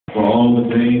For all the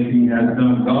things he has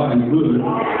done. God is good.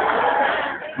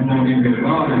 Come on in here.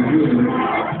 God is good.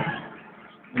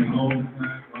 And all the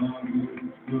time, God is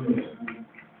good.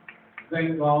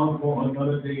 Thank God for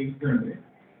another day's journey.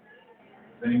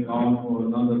 Thank God for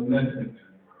another blessing.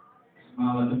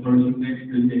 Smile at the person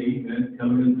next to you, amen. Tell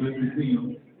them it's good to see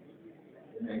them.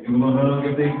 And give them a hug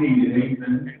if they need it,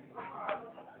 amen.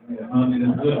 A hug is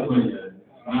good for you.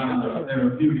 Smile is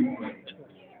therapeutic for you.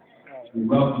 We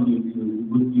welcome you to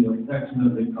what we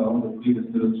affectionately call the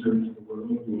biggest little church in the world.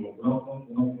 You are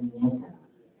welcome, welcome, welcome.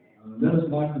 Let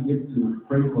us not forget to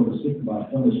pray for the sick of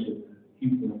our fellowship and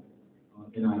keep them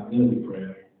in our daily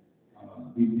prayer.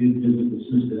 We did visit the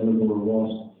sister Eleanor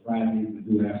Ross on Friday. We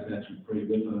do ask that you pray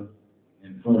with her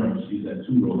and for her. She's at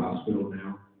Two Road Hospital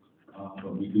now,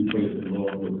 but we do pray that the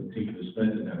Lord will continue to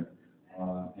strengthen her.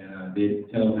 And I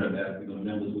did tell her that the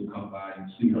members will come by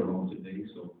and see her on today.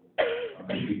 So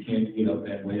if we can't get up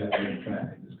that way, I think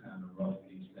traffic is kind of rough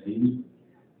these days.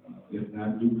 If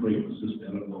not, do pray for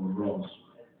Sister Eleanor Ross.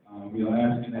 We are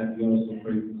asking that you also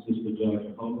pray for Sister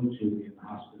Georgia Hogan. She'll be in the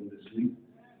hospital this week.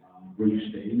 Brief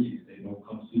stage. She said, "Don't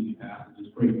come see me, Pastor.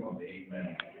 Just pray for me."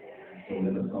 Amen. So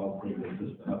let us all pray for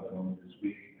Sister Hubbard on this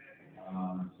week.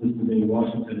 Sister May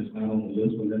Washington is not on the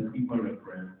list, but let's keep her in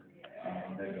prayer.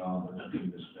 That God will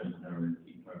continue to strengthen her and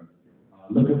keep her.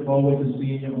 Looking forward to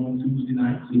seeing you on Tuesday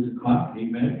night, 6 o'clock.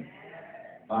 Amen.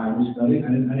 Bible study. I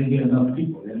didn't hear enough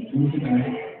people. That's Tuesday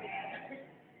night,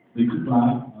 6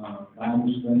 o'clock.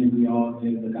 Bible study. We are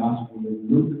in the Gospel of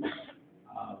Luke.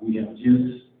 We have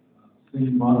just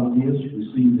seen Bartimaeus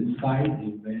receive his sight.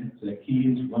 Amen. The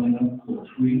kids running up to a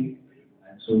tree.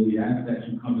 And so we ask that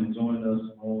you come and join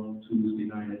us on Tuesday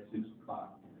night at 6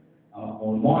 o'clock.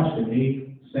 On March the 8th,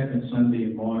 second Sunday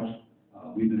in March,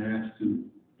 we've been asked to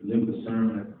deliver the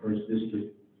sermon at the First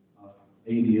District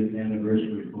 80th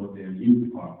anniversary for their youth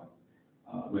department.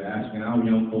 We're asking our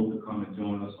young folk to come and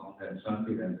join us on that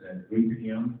Sunday. That's at 3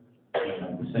 p.m.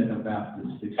 at the Second Baptist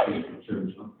 6th District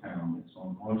Church uptown. It's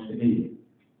on March the 8th,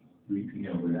 3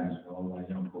 p.m. We're asking all of our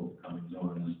young folk to come and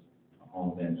join us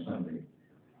on that Sunday.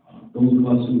 Those of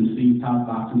us who received top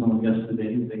boxes on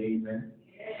yesterday, say amen.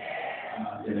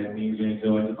 That means you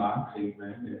enjoyed the box,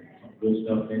 amen. There's some good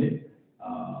stuff in it.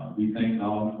 We thank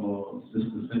God for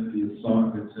Sister Cynthia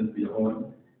Sark and Cynthia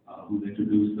Horton, who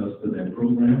introduced us to that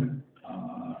program.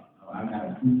 I got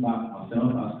a fruit box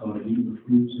myself. I started eating the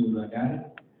fruit as soon as I got it.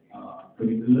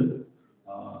 Pretty good.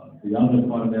 The other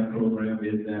part of that program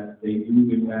is that they do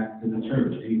give back to the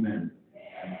church, amen.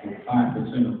 And so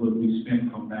 5% of what we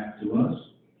spend come back to us.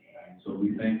 And so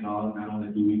we thank God. Not only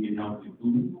do we get healthy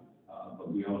food,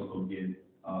 but we also get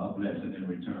a blessing in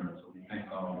return. So we thank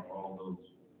God for all those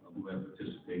who have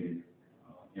participated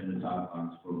in the Top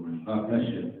Box program. God bless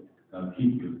you. God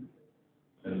keep you.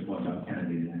 Let us watch our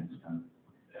candidate next time.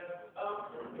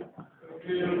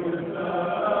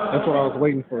 That's what I was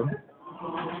waiting for.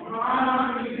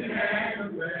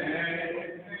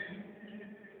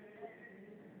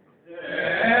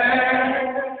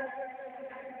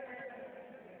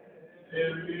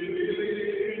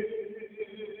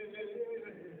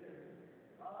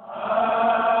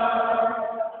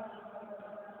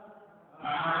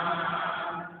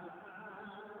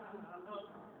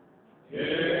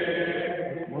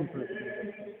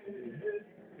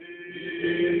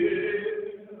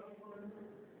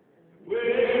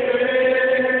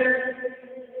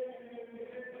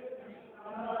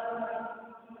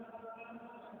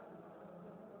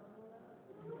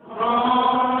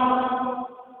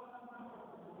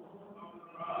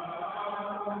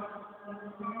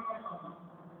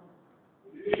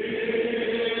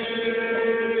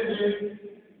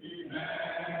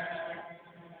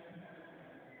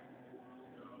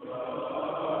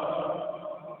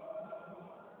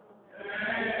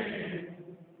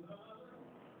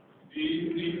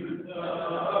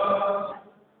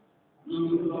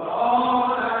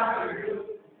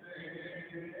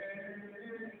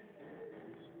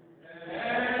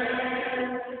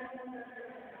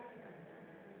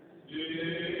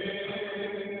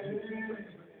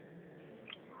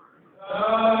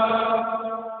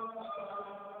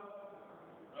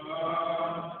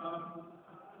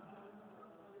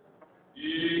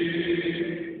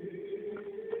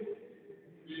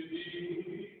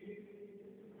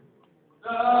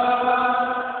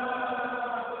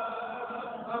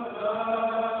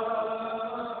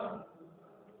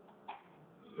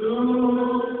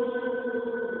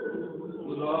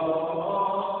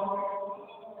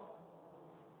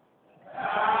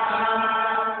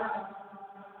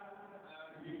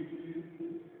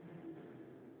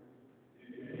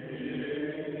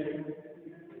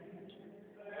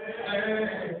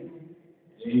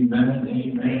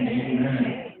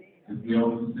 Amen. As we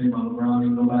also say, Mama Brown,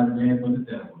 ain't nobody man but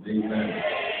the devil. Amen.